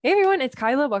Hey everyone, it's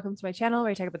Kyla. Welcome to my channel where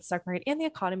I talk about the stock market and the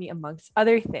economy, amongst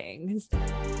other things.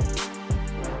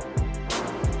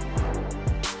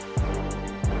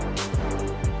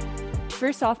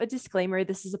 First off, a disclaimer,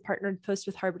 this is a partnered post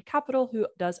with Harvard Capital, who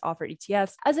does offer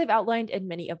ETFs. As I've outlined in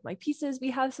many of my pieces, we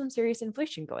have some serious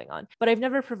inflation going on, but I've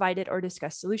never provided or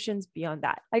discussed solutions beyond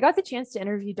that. I got the chance to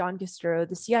interview Don Gastro,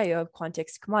 the CIO of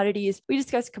Quantix Commodities. We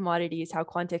discussed commodities, how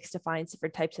Quantix defines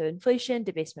different types of inflation,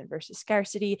 debasement versus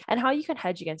scarcity, and how you can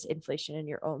hedge against inflation in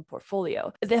your own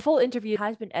portfolio. The full interview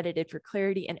has been edited for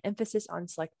clarity and emphasis on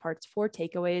select parts for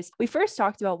takeaways. We first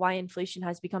talked about why inflation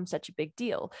has become such a big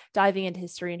deal, diving into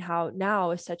history and how now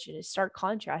is such a stark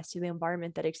contrast to the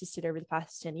environment that existed over the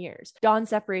past 10 years. Don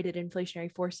separated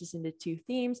inflationary forces into two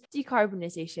themes: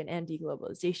 decarbonization and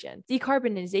deglobalization.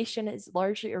 Decarbonization is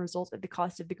largely a result of the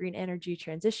cost of the green energy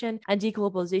transition, and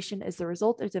deglobalization is the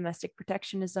result of domestic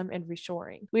protectionism and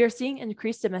reshoring. We are seeing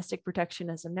increased domestic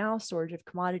protectionism now, storage of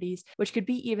commodities, which could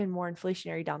be even more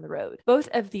inflationary down the road. Both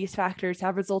of these factors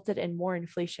have resulted in more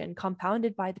inflation,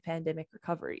 compounded by the pandemic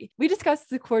recovery. We discussed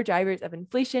the core drivers of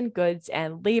inflation, goods,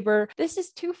 and labor. This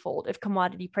is twofold. If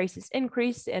commodity prices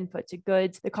increase, the input to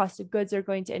goods, the cost of goods are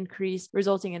going to increase,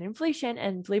 resulting in inflation,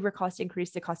 and labor costs increase,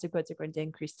 the cost of goods are going to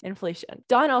increase inflation.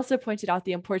 Don also pointed out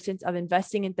the importance of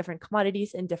investing in different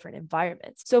commodities in different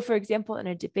environments. So for example, in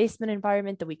a debasement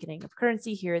environment, the weakening of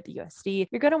currency here at the USD,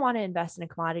 you're going to want to invest in a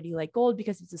commodity like gold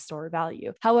because it's a store of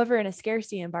value. However, in a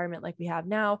scarcity environment like we have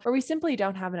now, where we simply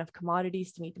don't have enough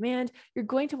commodities to meet demand, you're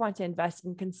going to want to invest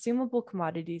in consumable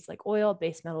commodities like oil,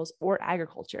 base metals, or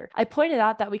agriculture. I pointed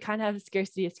out that we kind of have a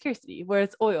scarcity of scarcity, where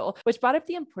it's oil, which brought up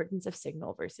the importance of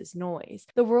signal versus noise.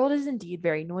 The world is indeed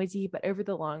very noisy, but over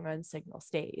the long run, signal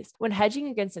stays. When hedging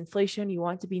against inflation, you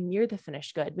want to be near the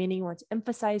finished good, meaning you want to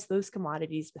emphasize those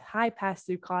commodities with high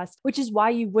pass-through costs, which is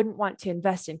why you wouldn't want to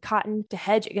invest in cotton to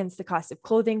hedge against the cost of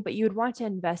clothing, but you would want to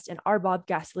invest in RBOB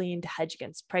gasoline to hedge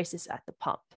against prices at the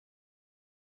pump.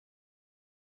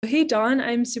 Hey, Don,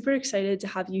 I'm super excited to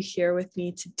have you here with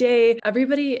me today.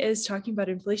 Everybody is talking about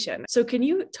inflation. So can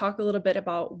you talk a little bit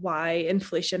about why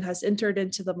inflation has entered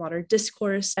into the modern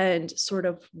discourse and sort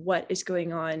of what is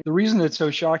going on? The reason it's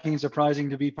so shocking and surprising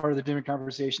to be part of the dinner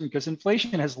conversation, because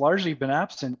inflation has largely been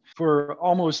absent for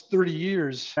almost 30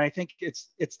 years. And I think it's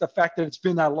the fact that it's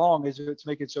been that long is it's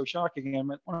making it so shocking.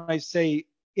 And when I say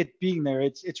it being there,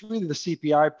 it's really the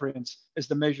CPI prints as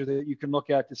the measure that you can look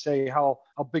at to say how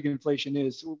big inflation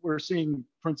is. We're seeing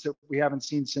prints that we haven't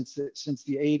seen since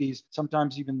the 80s,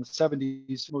 sometimes even the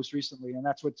 70s most recently, and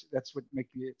that's what makes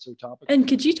it so topical. And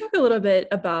could you talk a little bit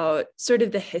about sort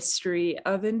of the history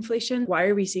of inflation? Why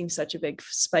are we seeing such a big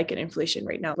spike in inflation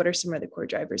right now? What are some of the core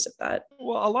drivers of that?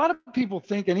 Well, a lot of people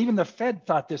think, and even the Fed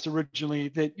thought this originally,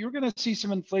 that you're going to see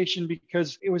some inflation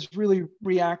because it was really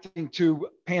reacting to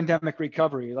pandemic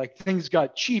recovery. Like things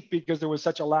got cheap because there was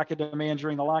such a lack of demand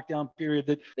during the lockdown period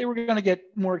that they were going to get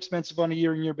more expensive on a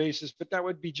year-on-year basis, but that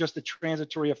would be just a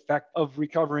transitory effect of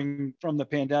recovering from the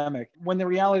pandemic. When the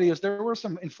reality is there were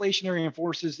some inflationary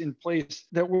forces in place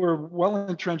that were well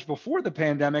entrenched before the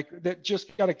pandemic that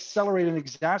just got accelerated and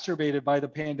exacerbated by the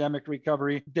pandemic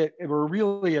recovery that were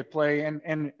really at play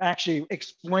and actually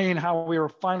explain how we were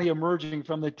finally emerging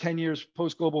from the 10 years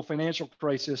post-global financial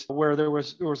crisis, where there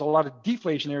was a lot of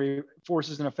deflationary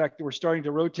forces in effect that were starting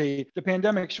to rotate. The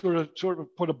pandemic sort of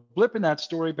put a blip in that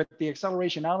story, but the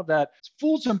acceleration out of that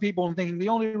fooled some people in thinking the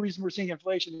only reason we're seeing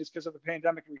inflation is because of the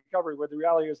pandemic recovery, where the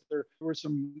reality is there were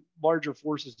some larger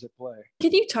forces at play.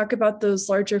 Can you talk about those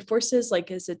larger forces? Like,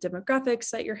 is it demographics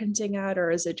that you're hinting at, or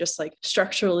is it just like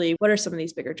structurally? What are some of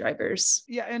these bigger drivers?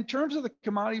 Yeah, in terms of the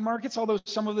commodity markets, although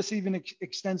some of this even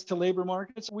extends to labor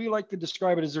markets, we like to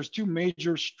describe it as there's two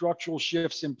major structural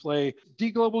shifts in play: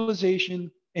 deglobalization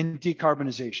and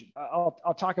decarbonization.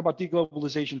 I'll talk about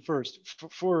deglobalization first.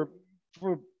 For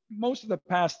most of the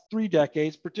past 3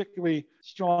 decades, particularly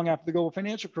strong after the global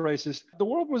financial crisis, the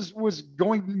world was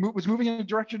moving in the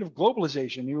direction of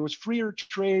globalization. It was freer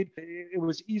trade. It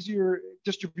was easier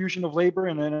distribution of labor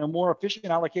and a more efficient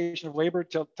allocation of labor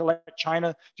to let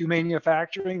China do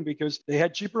manufacturing because they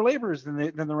had cheaper laborers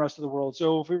than the rest of the world.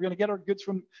 So if we were going to get our goods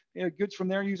from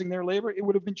there using their labor, it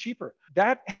would have been cheaper.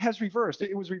 That has reversed.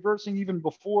 It was reversing even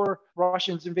before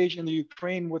Russia's invasion of the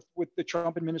Ukraine with the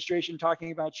Trump administration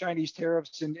talking about Chinese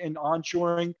tariffs and and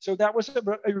onshoring. So that was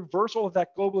a reversal of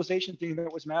that globalization thing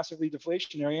that was massively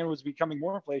deflationary and was becoming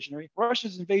more inflationary.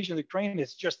 Russia's invasion of Ukraine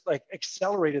has just like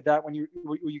accelerated that when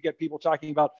you get people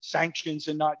talking about sanctions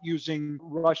and not using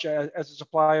Russia as a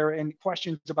supplier, and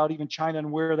questions about even China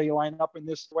and where they line up in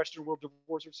this Western world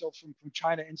divorce ourselves from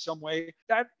China in some way.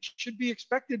 That should be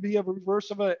expected to be a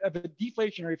reverse of a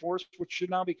deflationary force, which should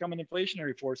now become an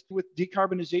inflationary force. With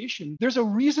decarbonization, there's a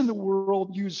reason the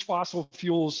world used fossil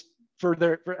fuels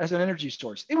as an energy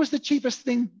source. It was the cheapest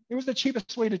thing. It was the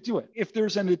cheapest way to do it. If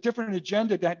there's a different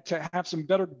agenda to have some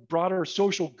better, broader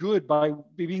social good by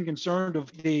being concerned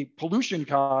of the pollution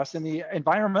cost and the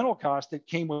environmental cost that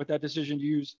came with that decision to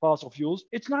use fossil fuels,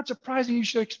 it's not surprising you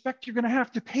should expect you're going to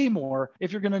have to pay more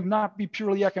if you're going to not be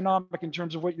purely economic in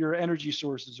terms of what your energy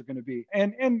sources are going to be.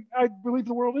 And I believe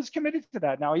the world is committed to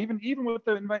that now. Even with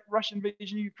the Russian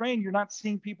invasion of Ukraine, you're not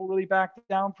seeing people really back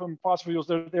down from fossil fuels.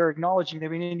 They're acknowledging that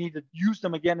we need to use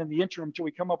them again in the interim until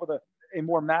we come up with a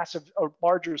more massive, a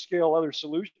larger scale other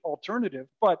solution alternative.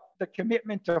 But the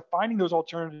commitment to finding those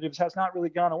alternatives has not really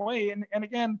gone away. And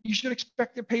again, you should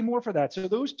expect to pay more for that. So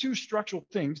those two structural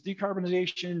things,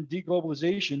 decarbonization,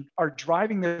 deglobalization, are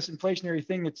driving this inflationary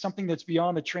thing. It's something that's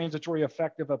beyond the transitory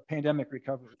effect of a pandemic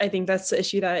recovery. I think that's the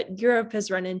issue that Europe has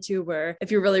run into, where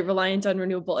if you're really reliant on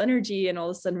renewable energy and all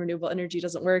of a sudden renewable energy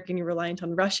doesn't work and you're reliant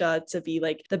on Russia to be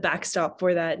like the backstop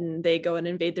for that, and they go and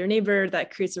invade their neighbor,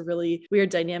 that creates a really weird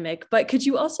dynamic. But could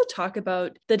you also talk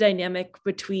about the dynamic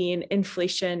between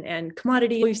inflation and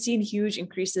commodity? We've seen huge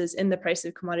increases in the price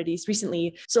of commodities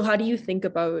recently. So how do you think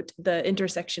about the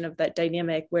intersection of that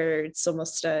dynamic where it's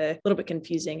almost a little bit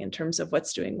confusing in terms of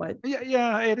what's doing what?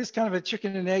 Yeah, it is kind of a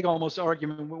chicken and egg almost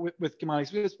argument with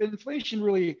commodities. Because inflation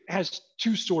really has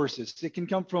two sources. It can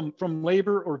come from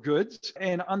labor or goods.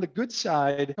 And on the goods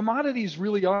side, commodities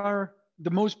really are the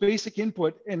most basic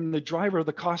input and the driver of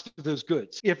the cost of those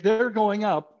goods. If they're going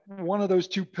up, one of those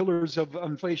two pillars of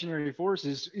inflationary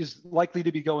forces is likely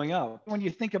to be going up. When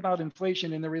you think about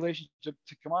inflation in the relationship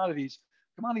to commodities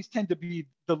tend to be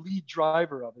the lead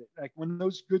driver of it. Like when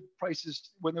those good prices,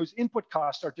 when those input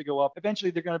costs start to go up, eventually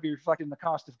they're going to be reflected in the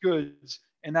cost of goods.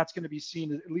 And that's going to be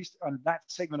seen, at least on that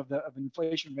segment of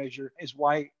inflation measure, is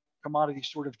why commodities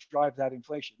sort of drive that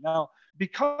inflation. Now,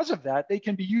 because of that, they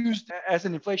can be used as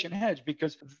an inflation hedge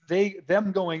because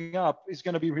them going up is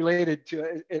going to be related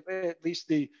to at least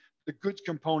the goods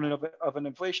component of an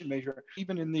inflation measure,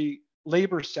 even in the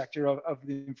labor sector of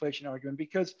the inflation argument,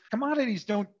 because commodities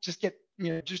don't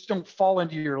just don't fall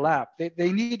into your lap.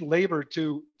 They need labor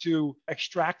to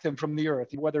extract them from the earth,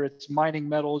 whether it's mining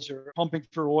metals or pumping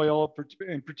for oil,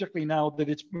 and particularly now that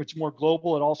it's more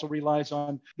global, it also relies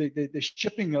on the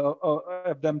shipping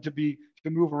of them to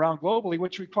move around globally,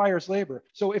 which requires labor.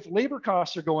 So if labor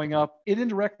costs are going up, it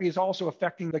indirectly is also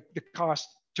affecting the cost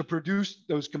to produce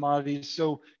those commodities.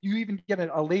 So you even get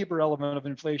a labor element of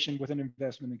inflation with an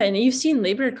investment. And you've seen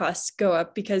labor costs go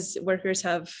up because workers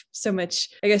have so much,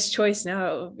 I guess, choice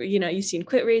now. You've seen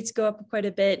quit rates go up quite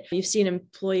a bit. You've seen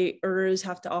employers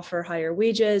have to offer higher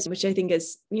wages, which I think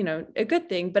is, a good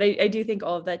thing. But I do think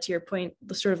all of that, to your point,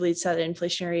 sort of leads to that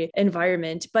inflationary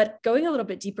environment. But going a little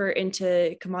bit deeper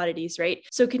into commodities, right?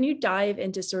 So can you dive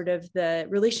into sort of the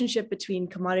relationship between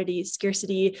commodity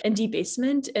scarcity and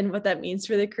debasement and what that means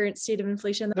for the current state of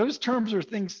inflation? Those terms are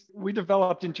things we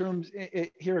developed in terms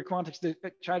here at Quantix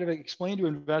that try to explain to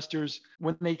investors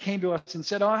when they came to us and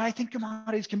said, I think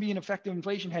commodities can be an effective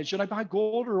inflation hedge. Should I buy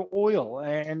gold or oil?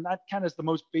 And that kind of is the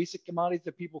most basic commodities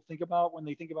that people think about when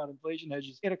they think about inflation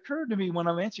hedges. It occurred to me when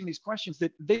I'm answering these questions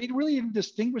that they really even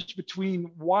distinguish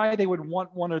between why they would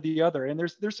want one or the other. And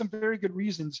there's some very good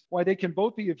reasons why they can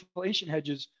both be inflation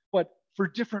hedges, but for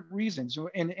different reasons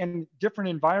and different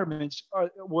environments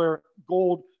where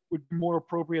gold would be more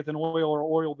appropriate than oil, or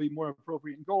oil would be more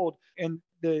appropriate in gold. And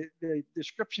the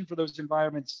description for those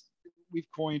environments we've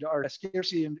coined are a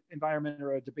scarcity environment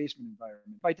or a debasement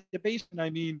environment. By debasement, I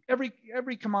mean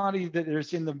every commodity that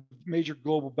is in the major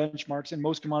global benchmarks and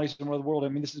most commodities in the world. I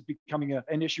mean, this is becoming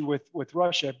an issue with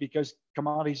Russia because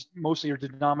commodities mostly are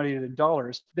denominated in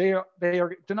dollars. They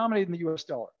are denominated in the US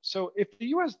dollar. So if the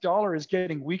US dollar is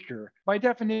getting weaker, by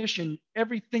definition,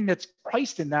 everything that's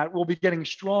priced in that will be getting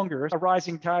stronger. A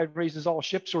rising tide raises all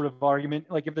ships sort of argument.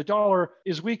 Like if the dollar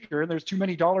is weaker and there's too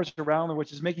many dollars around,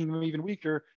 which is making them even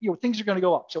weaker, things are going to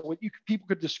go up. So people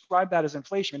could describe that as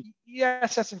inflation.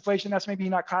 Yes, that's inflation. That's maybe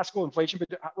not classical inflation,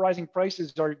 but rising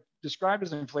prices are described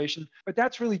as inflation. But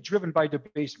that's really driven by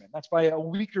debasement. That's by a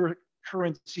weaker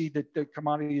currency that the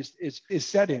commodity is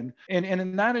set in. And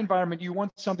in that environment, you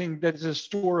want something that is a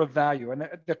store of value. And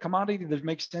the commodity that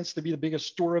makes sense to be the biggest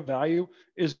store of value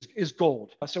is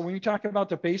gold. So when you talk about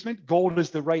debasement, gold is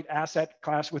the right asset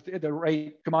class with the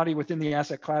right commodity within the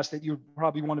asset class that you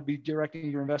probably want to be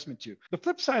directing your investment to. The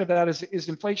flip side of that is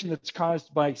inflation that's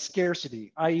caused by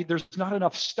scarcity, i.e. there's not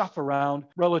enough stuff around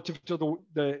relative to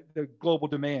the global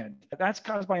demand. That's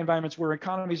caused by environments where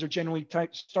economies are generally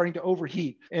starting to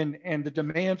overheat, and the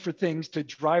demand for things to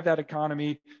drive that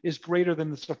economy is greater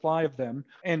than the supply of them.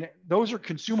 And those are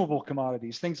consumable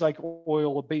commodities, things like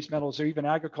oil, base metals, or even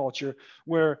agriculture,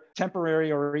 where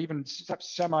temporary or even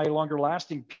semi-longer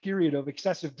lasting period of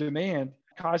excessive demand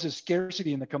causes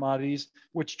scarcity in the commodities,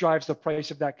 which drives the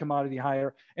price of that commodity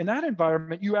higher. In that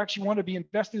environment, you actually want to be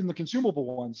invested in the consumable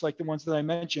ones, like the ones that I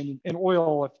mentioned. In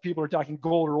oil, if people are talking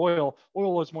gold or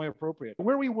oil is more appropriate.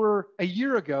 Where we were a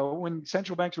year ago, when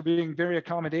central banks were being very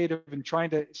accommodative and trying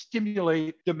to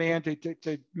stimulate demand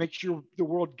to make sure the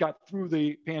world got through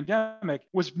the pandemic,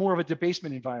 was more of a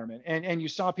debasement environment. And you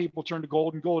saw people turn to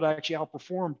gold, and gold actually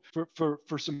outperformed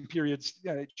for some periods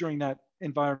during that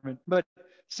environment. But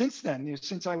since then,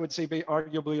 since I would say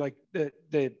arguably like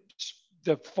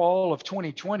the fall of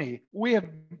 2020, we have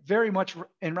very much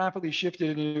and rapidly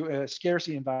shifted into a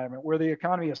scarcity environment where the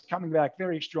economy is coming back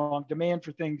very strong. Demand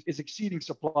for things is exceeding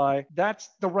supply. That's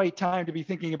the right time to be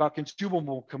thinking about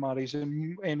consumable commodities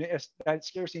and that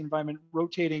scarcity environment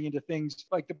rotating into things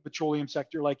like the petroleum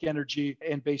sector, like energy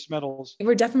and base metals.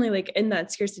 We're definitely like in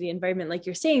that scarcity environment, like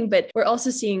you're saying, but we're also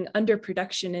seeing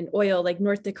underproduction in oil. Like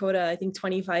North Dakota, I think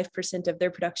 25% of their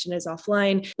production is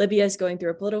offline. Libya is going through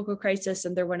a political crisis,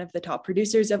 and they're one of the top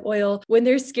producers of oil. When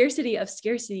there's scarcity of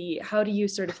scarcity, how do you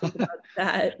sort of think about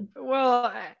that?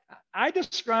 Well, I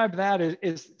describe that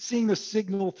as seeing the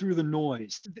signal through the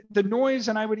noise. The noise,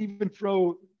 and I would even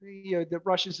throw the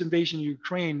Russia's invasion of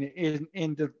Ukraine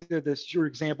into the sure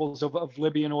examples of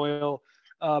Libyan oil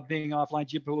being offline,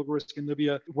 geopolitical risk in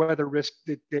Libya, weather risk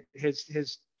that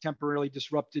has temporarily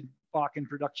disrupted Bakken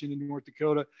production in North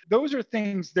Dakota. Those are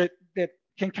things that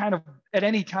can kind of at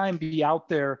any time be out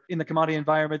there in the commodity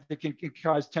environment that can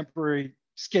cause temporary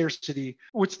scarcity.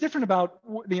 What's different about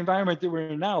the environment that we're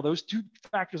in now, those two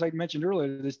factors I mentioned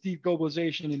earlier, this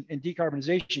deglobalization and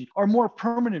decarbonization, are more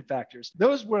permanent factors.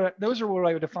 Those are what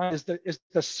I would define as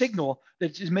the signal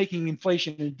that is making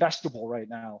inflation investable right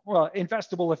now. Well,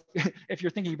 investable if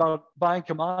you're thinking about buying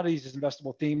commodities as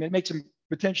investable theme, it makes them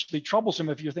potentially troublesome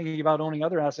if you're thinking about owning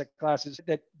other asset classes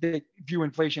that view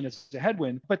inflation as a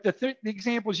headwind. But the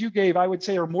examples you gave, I would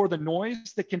say, are more the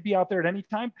noise that can be out there at any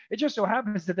time. It just so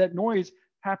happens that noise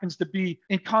happens to be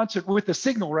in concert with the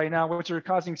signal right now, which are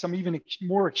causing some even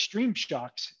more extreme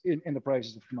shocks in the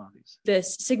prices of commodities.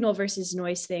 This signal versus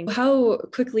noise thing, how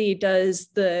quickly does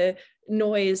the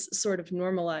noise sort of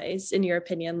normalize, in your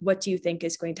opinion? What do you think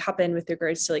is going to happen with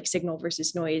regards to like signal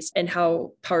versus noise, and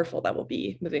how powerful that will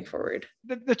be moving forward?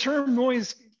 The term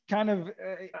noise kind of,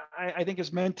 I think,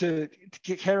 is meant to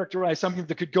characterize something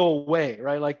that could go away,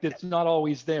 right? Like it's not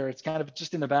always there. It's kind of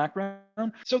just in the background.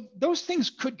 So those things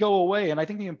could go away. And I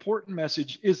think the important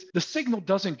message is the signal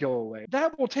doesn't go away.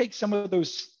 That will take some of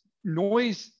those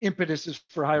noise impetuses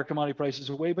for higher commodity prices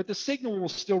away, but the signal will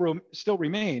still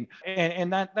remain.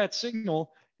 And that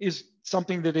signal is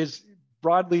something that is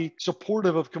broadly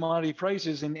supportive of commodity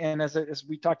prices. And as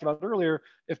we talked about earlier,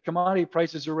 if commodity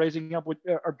prices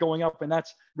are going up, and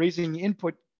that's raising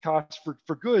input costs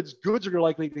for goods are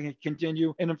likely to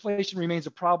continue, and inflation remains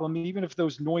a problem even if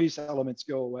those noise elements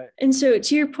go away. And so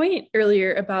to your point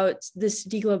earlier about this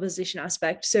deglobalization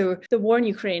aspect, so the war in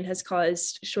Ukraine has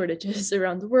caused shortages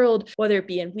around the world, whether it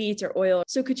be in wheat or oil.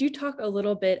 So could you talk a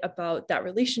little bit about that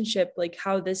relationship, like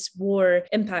how this war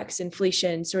impacts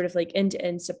inflation, sort of like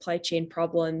end-to-end supply chain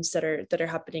problems that are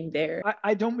happening there?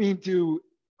 I don't mean to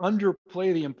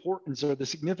underplay the importance or the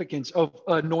significance of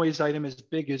a noise item as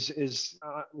big as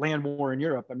land war in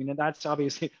Europe. I mean, that's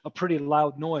obviously a pretty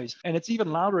loud noise. And it's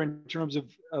even louder in terms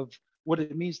of what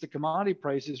it means to commodity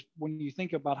prices when you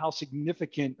think about how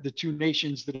significant the two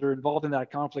nations that are involved in that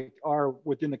conflict are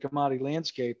within the commodity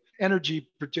landscape. Energy,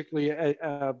 particularly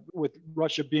with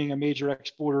Russia being a major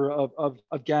exporter of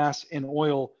gas and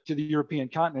oil to the European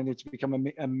continent, it's become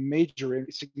a major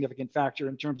and significant factor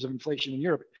in terms of inflation in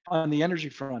Europe on the energy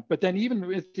front. But then even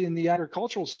within the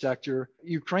agricultural sector,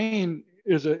 Ukraine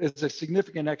is a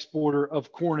significant exporter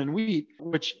of corn and wheat,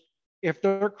 which if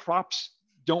their crops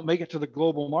don't make it to the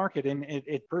global market, and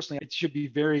it should be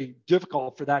very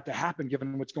difficult for that to happen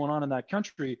given what's going on in that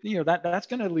country. That's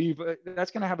going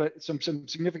to have some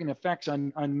significant effects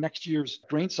on next year's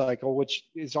grain cycle, which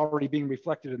is already being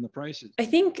reflected in the prices. I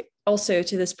think Also,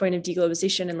 to this point of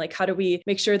deglobalization and like, how do we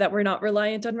make sure that we're not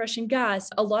reliant on Russian gas?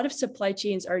 A lot of supply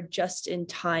chains are just in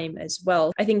time as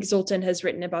well. I think Zoltan has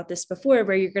written about this before,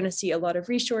 where you're going to see a lot of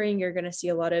reshoring. You're going to see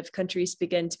a lot of countries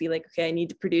begin to be like, okay, I need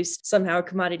to produce somehow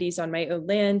commodities on my own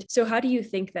land. So how do you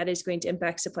think that is going to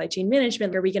impact supply chain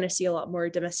management? Are we going to see a lot more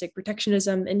domestic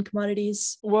protectionism in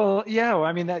commodities? Well, yeah,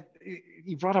 I mean, that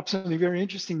you brought up something very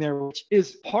interesting there, which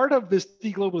is part of this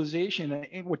deglobalization.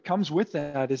 And what comes with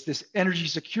that is this energy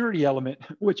security element,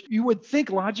 which you would think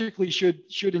logically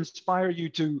should inspire you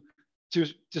to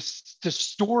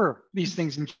store these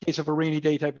things in case of a rainy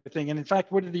day type of thing. And in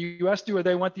fact, what did the US do?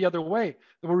 They went the other way.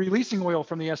 They were releasing oil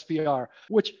from the SPR,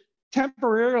 which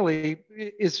temporarily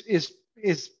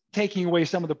is taking away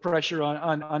some of the pressure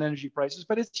on energy prices,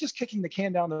 but it's just kicking the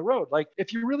can down the road. Like,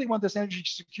 if you really want this energy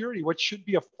security, what should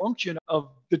be a function of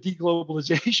the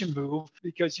deglobalization move,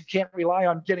 because you can't rely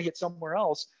on getting it somewhere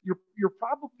else, you're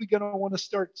probably going to want to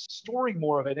start storing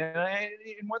more of it.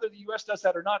 And whether the U.S. does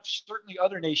that or not, certainly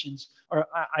other nations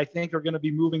I think, are going to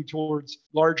be moving towards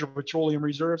larger petroleum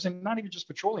reserves, and not even just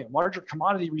petroleum, larger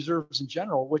commodity reserves in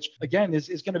general, which again is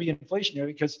going to be inflationary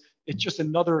because it's just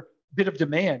another bit of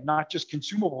demand, not just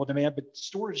consumable demand, but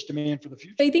storage demand for the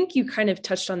future. I think you kind of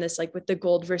touched on this, like with the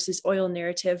gold versus oil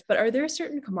narrative, but are there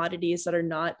certain commodities that are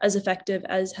not as effective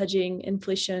as hedging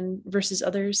inflation versus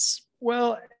others?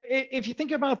 Well, if you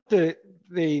think about the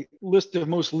list of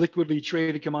most liquidly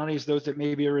traded commodities, those that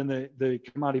maybe are in the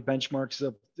commodity benchmarks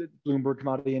of the Bloomberg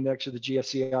Commodity Index or the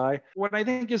GSCI, what I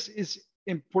think is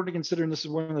important to consider, and this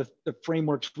is one of the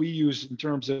frameworks we use in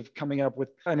terms of coming up with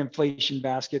an inflation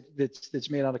basket that's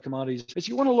made out of commodities, is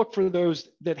you want to look for those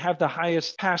that have the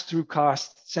highest pass-through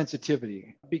cost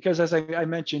sensitivity. Because as I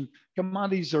mentioned,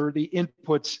 commodities are the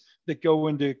inputs that go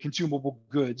into consumable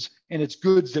goods, and it's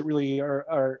goods that really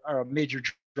are a major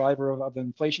driver of the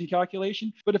inflation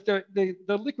calculation. But if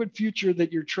the liquid future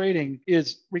that you're trading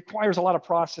requires a lot of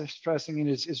processing and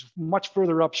is much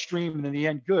further upstream than the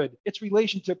end good, its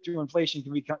relationship to inflation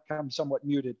can become somewhat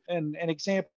muted. And an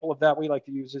example of that we like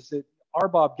to use is that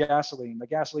RBOB gasoline, the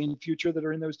gasoline future that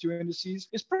are in those two indices,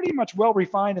 is pretty much well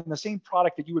refined in the same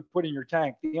product that you would put in your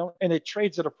tank. And it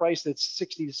trades at a price that's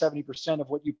 60 to 70% of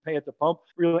what you pay at the pump.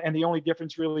 Really, and the only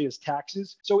difference really is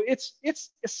taxes. So it's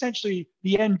essentially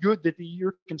the end good that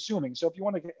you're consuming. So if you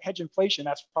want to hedge inflation,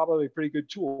 that's probably a pretty good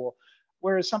tool.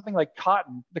 Whereas something like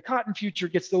cotton, the cotton future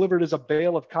gets delivered as a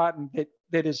bale of cotton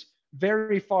that is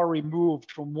very far removed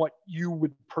from what you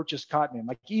would purchase cotton in.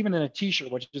 Like, even in a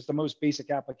t-shirt, which is the most basic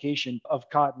application of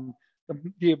cotton,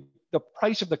 the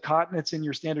price of the cotton that's in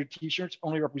your standard t-shirts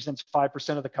only represents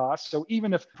 5% of the cost. So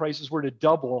even if prices were to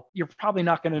double, you're probably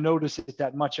not going to notice it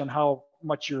that much on how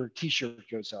much your t-shirt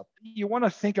goes up. You want to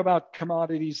think about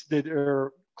commodities that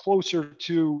are closer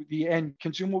to the end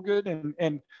consumable good.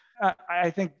 And I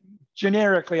think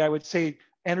generically, I would say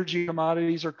energy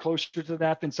commodities are closer to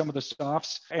that than some of the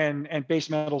softs, and base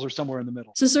metals are somewhere in the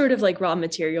middle. So sort of like raw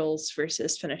materials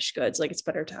versus finished goods. Like, it's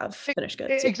better to have finished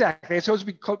goods. Exactly. It's supposed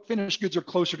to be finished goods are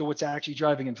closer to what's actually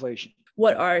driving inflation.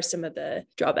 What are some of the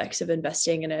drawbacks of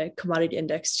investing in a commodity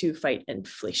index to fight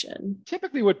inflation?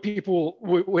 Typically, what people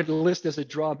would list as a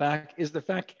drawback is the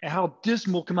fact how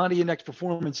dismal commodity index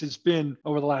performance has been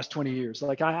over the last 20 years.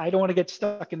 Like, I don't want to get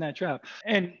stuck in that trap.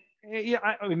 And yeah,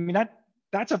 I mean,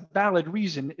 that's a valid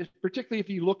reason, particularly if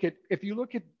you look at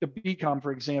the BCOM,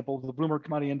 for example, the Bloomberg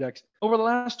Commodity Index. Over the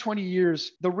last 20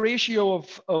 years, the ratio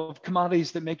of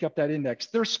commodities that make up that index,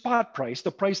 their spot price,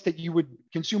 the price that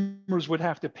consumers would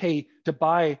have to pay to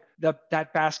buy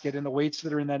that basket and the weights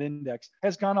that are in that index,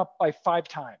 has gone up by 5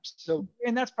 times. So,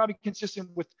 and that's probably consistent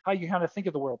with how you kind of think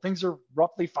of the world. Things are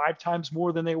roughly 5 times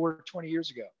more than they were 20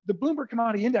 years ago. The Bloomberg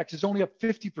Commodity Index is only up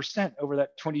 50% over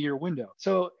that 20-year window.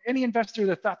 So any investor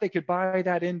that thought they could buy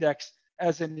that index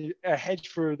as a hedge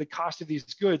for the cost of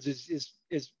these goods is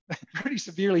pretty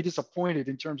severely disappointed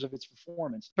in terms of its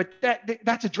performance. But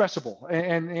that's addressable,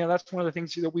 and that's one of the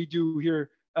things that we do here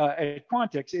at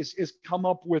Quantix is come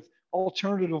up with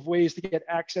alternative ways to get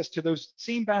access to those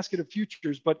same basket of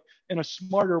futures, but in a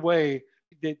smarter way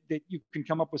that you can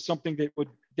come up with something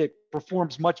that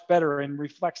performs much better and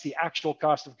reflects the actual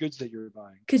cost of goods that you're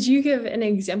buying. Could you give an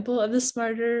example of the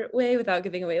smarter way without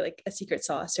giving away like a secret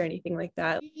sauce or anything like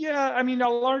that? Yeah, I mean, a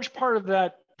large part of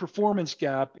that performance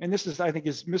gap, and this is, I think,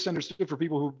 is misunderstood for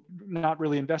people who not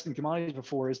really invest in commodities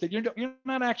before, is that you're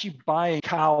not actually buying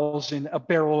cows and a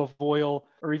barrel of oil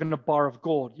or even a bar of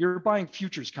gold. You're buying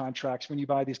futures contracts when you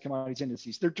buy these commodities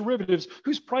indices. They're derivatives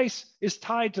whose price is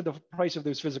tied to the price of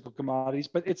those physical commodities,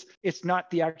 but it's not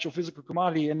the actual physical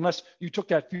commodity unless you took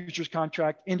that futures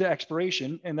contract into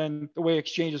expiration. And then the way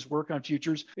exchanges work on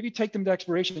futures, if you take them to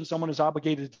expiration, someone is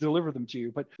obligated to deliver them to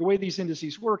you. But the way these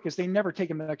indices work is they never take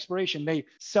them to expiration. They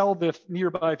sell the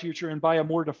nearby future and buy a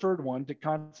more deferred one to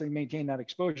constantly maintain that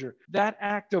exposure. That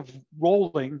act of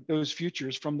rolling those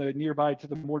futures from the nearby to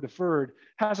the more deferred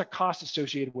has a cost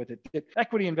associated with it that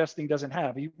equity investing doesn't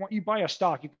have. You buy a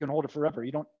stock, you can hold it forever.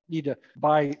 You don't need to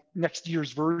buy next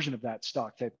year's version of that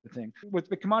stock type of thing. With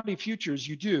the commodity futures,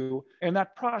 you do. And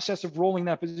that process of rolling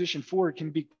that position forward can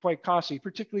be quite costly,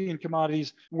 particularly in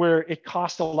commodities where it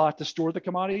costs a lot to store the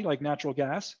commodity, like natural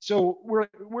gas. So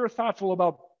we're thoughtful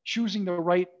about choosing the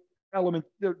right element,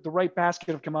 the right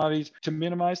basket of commodities to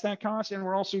minimize that cost. And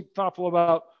we're also thoughtful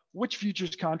about which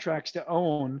futures contracts to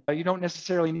own. You don't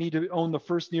necessarily need to own the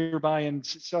first nearby and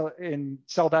sell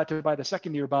that to buy the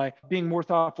second nearby. Being more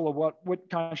thoughtful of what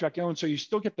contract you own, so you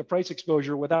still get the price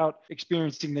exposure without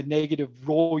experiencing the negative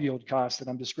roll yield cost that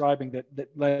I'm describing that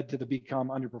led to the BCom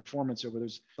underperformance over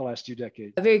the last 2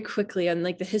 decades. Very quickly on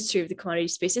like the history of the commodity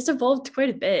space, it's evolved quite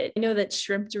a bit. I know that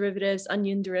shrimp derivatives,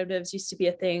 onion derivatives used to be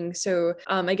a thing. So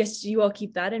I guess you all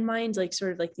keep that in mind, like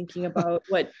sort of like thinking about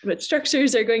what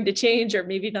structures are going to change or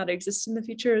maybe not exist in the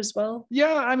future as well?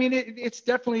 Yeah, I mean, it's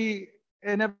definitely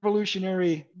an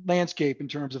evolutionary landscape in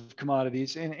terms of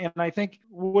commodities. And I think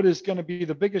what is going to be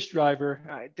the biggest driver,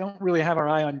 I don't really have our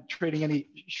eye on trading any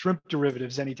shrimp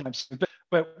derivatives anytime soon,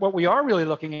 but what we are really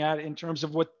looking at in terms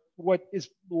of what is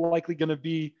likely going to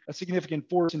be a significant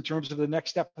force in terms of the next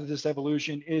step of this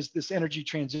evolution is this energy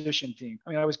transition theme.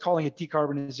 I mean, I was calling it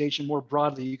decarbonization. More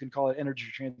broadly, you can call it energy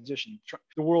transition.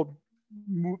 The world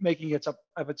making it up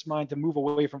of its mind to move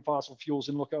away from fossil fuels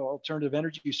and look at alternative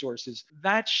energy sources.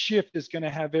 That shift is going to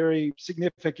have very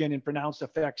significant and pronounced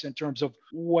effects in terms of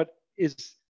what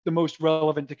is the most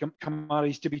relevant to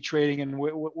commodities to be trading and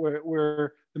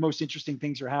where the most interesting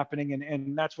things are happening.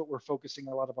 And that's what we're focusing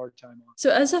a lot of our time on. So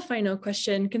as a final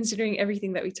question, considering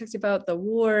everything that we talked about, the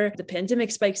war, the pandemic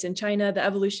spikes in China, the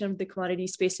evolution of the commodity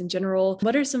space in general,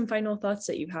 what are some final thoughts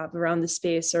that you have around the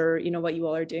space or, what you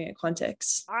all are doing at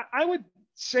Quantex? I would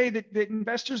say that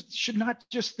investors should not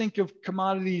just think of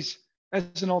commodities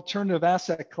as an alternative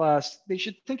asset class. They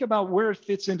should think about where it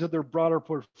fits into their broader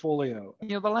portfolio.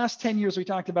 The last 10 years we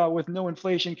talked about, with no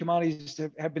inflation, commodities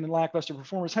have been lackluster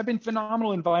performers, have been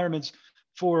phenomenal environments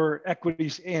for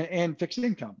equities and fixed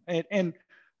income. And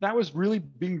that was really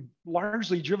being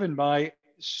largely driven by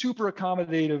super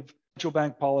accommodative central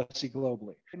bank policy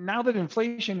globally. Now that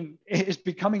inflation is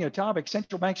becoming a topic,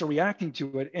 central banks are reacting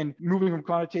to it and moving from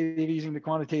quantitative easing to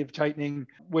quantitative tightening,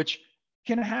 which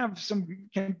can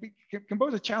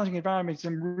pose a challenging environment,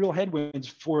 some real headwinds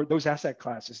for those asset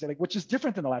classes, which is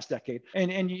different than the last decade.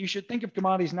 And you should think of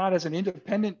commodities not as an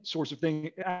independent source of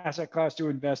asset class to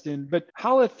invest in, but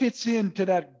how it fits into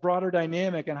that broader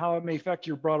dynamic and how it may affect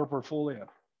your broader portfolio.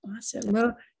 Awesome.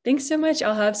 Well, thanks so much.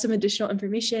 I'll have some additional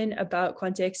information about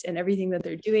Quantex and everything that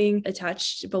they're doing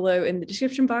attached below in the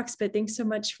description box. But thanks so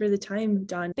much for the time,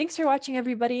 Don. Thanks for watching,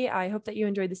 everybody. I hope that you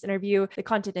enjoyed this interview. The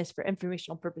content is for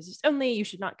informational purposes only. You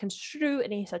should not construe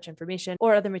any such information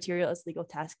or other material as legal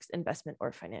tasks, investment,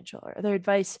 or financial or other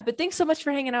advice. But thanks so much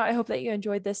for hanging out. I hope that you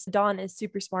enjoyed this. Don is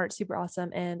super smart, super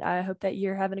awesome. And I hope that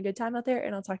you're having a good time out there.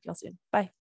 And I'll talk to y'all soon. Bye.